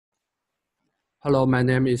Hello, my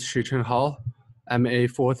name is Shichenhao. I'm a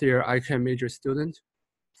fourth-year ICAM major student.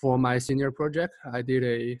 For my senior project, I did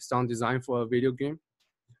a sound design for a video game.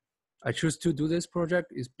 I choose to do this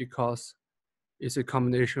project is because it's a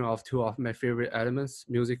combination of two of my favorite elements,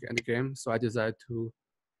 music and game. So I decided to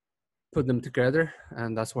put them together,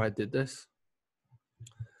 and that's why I did this.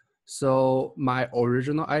 So my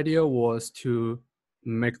original idea was to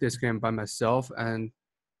make this game by myself and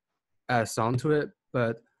add sound to it,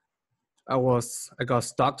 but I got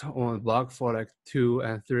stuck on a blog for like 2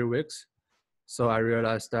 and 3 weeks. So I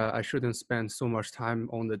realized that I shouldn't spend so much time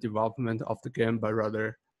on the development of the game, but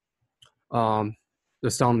rather the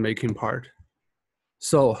sound making part.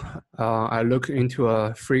 So I looked into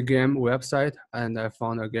a free game website and I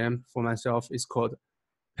found a game for myself. It's called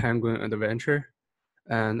Penguin Adventure,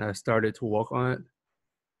 and I started to work on it.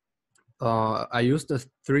 I used the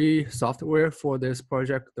 3 software for this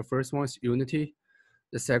project. The first one is Unity,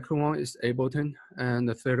 the second one is Ableton, and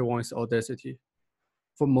the third one is Audacity.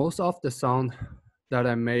 For most of the sound that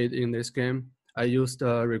I made in this game, I used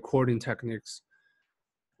recording techniques.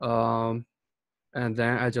 And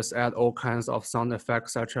then I just add all kinds of sound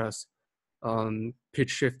effects such as pitch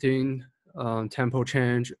shifting, tempo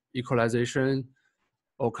change, equalization,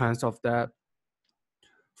 all kinds of that.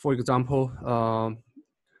 For example,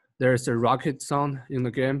 there's a rocket sound in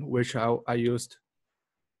the game, which I used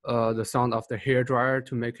the sound of the hairdryer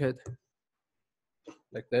to make it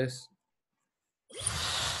like this.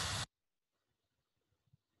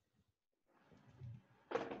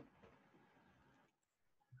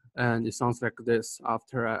 And it sounds like this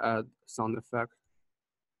after I add sound effect.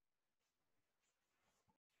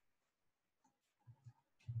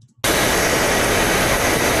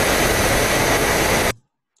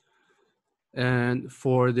 And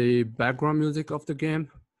for the background music of the game,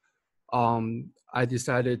 I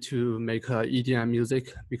decided to make EDM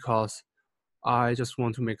music because I just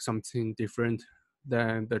want to make something different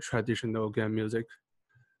than the traditional game music,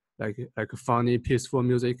 like funny, peaceful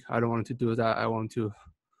music. I don't want to do that. I want to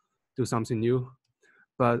do something new.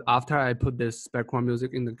 But after I put this background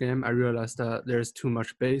music in the game, I realized that there's too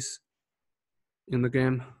much bass in the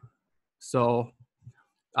game. So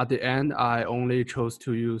at the end, I only chose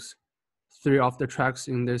to use 3 of the tracks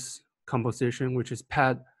in this composition, which is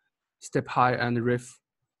pad, step high, and riff.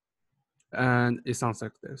 And it sounds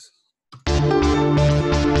like this.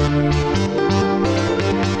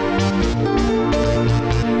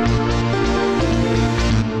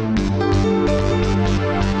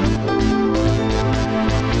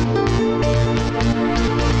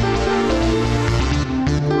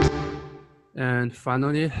 And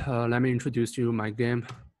finally, let me introduce you my game,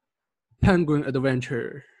 Penguin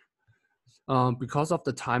Adventure. Because of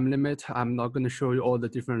the time limit, I'm not going to show you all the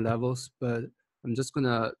different levels, but I'm just going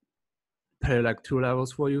to play like 2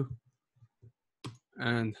 levels for you.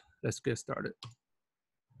 And let's get started.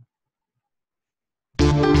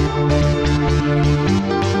 Let's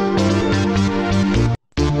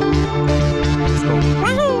go.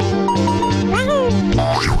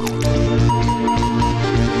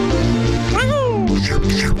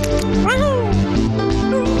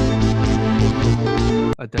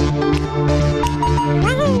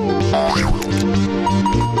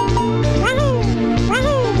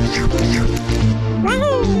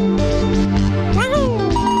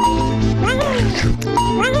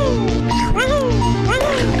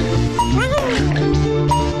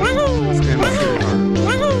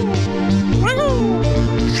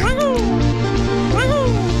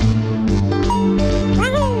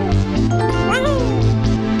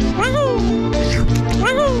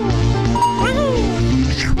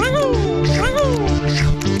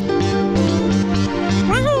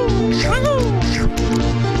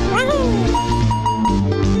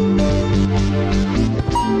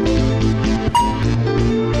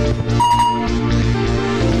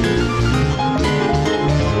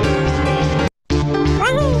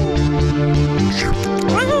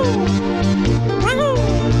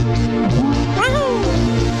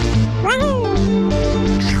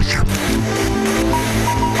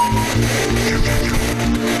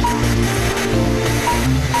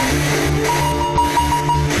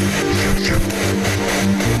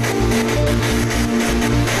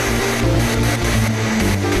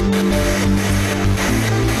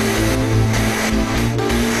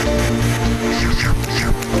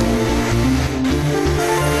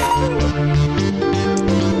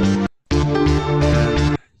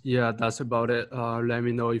 Yeah, that's about it. Let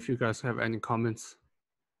me know if you guys have any comments.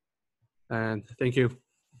 And thank you.